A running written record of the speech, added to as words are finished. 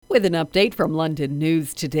With an update from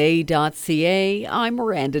LondonNewsToday.ca, I'm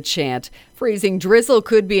Miranda Chant. Freezing drizzle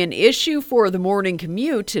could be an issue for the morning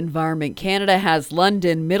commute. Environment Canada has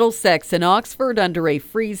London, Middlesex and Oxford under a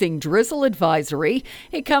freezing drizzle advisory.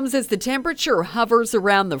 It comes as the temperature hovers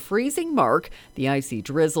around the freezing mark. The icy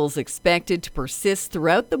drizzle is expected to persist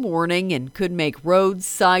throughout the morning and could make roads,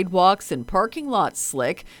 sidewalks and parking lots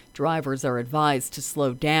slick. Drivers are advised to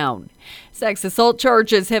slow down. Sex assault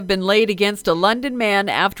charges have been laid against a London man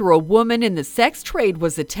after a woman in the sex trade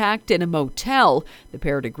was attacked in a motel. The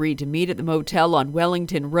pair had agreed to meet at the motel on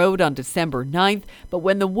Wellington Road on December 9th, but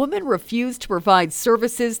when the woman refused to provide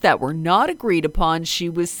services that were not agreed upon, she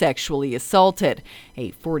was sexually assaulted.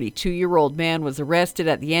 A 42-year-old man was arrested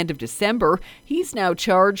at the end of December. He's now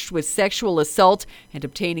charged with sexual assault and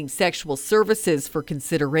obtaining sexual services for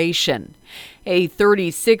consideration. A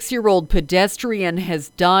 36-year-old pedestrian has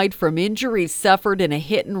died from injuries suffered in a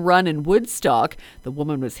hit-and-run in Woodstock. The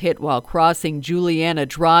woman was hit while crossing Juliana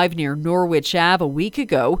Drive near Norwich Ave a week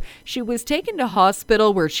ago. She was taken to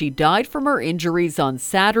hospital where she died from her injuries on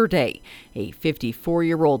Saturday. A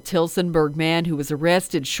 54-year-old Tillsonburg man who was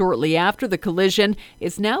arrested shortly after the collision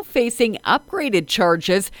is now facing upgraded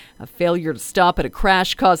charges of failure to stop at a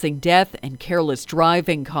crash causing death and careless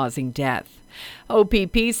driving causing death.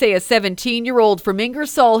 OPP say a 17-year-old from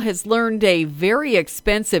Ingersoll has learned a very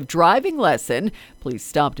expensive driving lesson. Police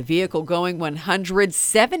stopped a vehicle going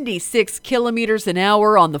 176 kilometers an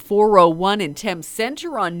hour on the 401 in Thames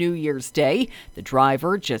Centre on New Year's Day. The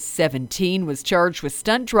driver, just 17, was charged with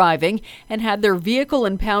stunt driving and had their vehicle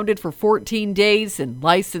impounded for 14 days and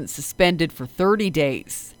license suspended for 30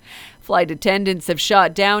 days. Flight attendants have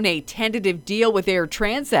shot down a tentative deal with Air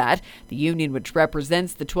Transat. The union, which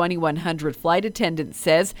represents the 2,100 flight attendants,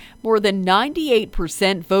 says more than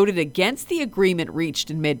 98% voted against the agreement reached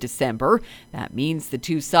in mid-December. That means the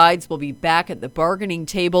two sides will be back at the bargaining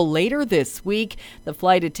table later this week. The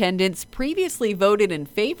flight attendants previously voted in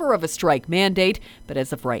favor of a strike mandate, but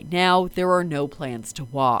as of right now, there are no plans to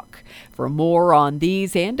walk. For more on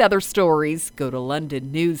these and other stories, go to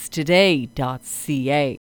LondonNewsToday.ca.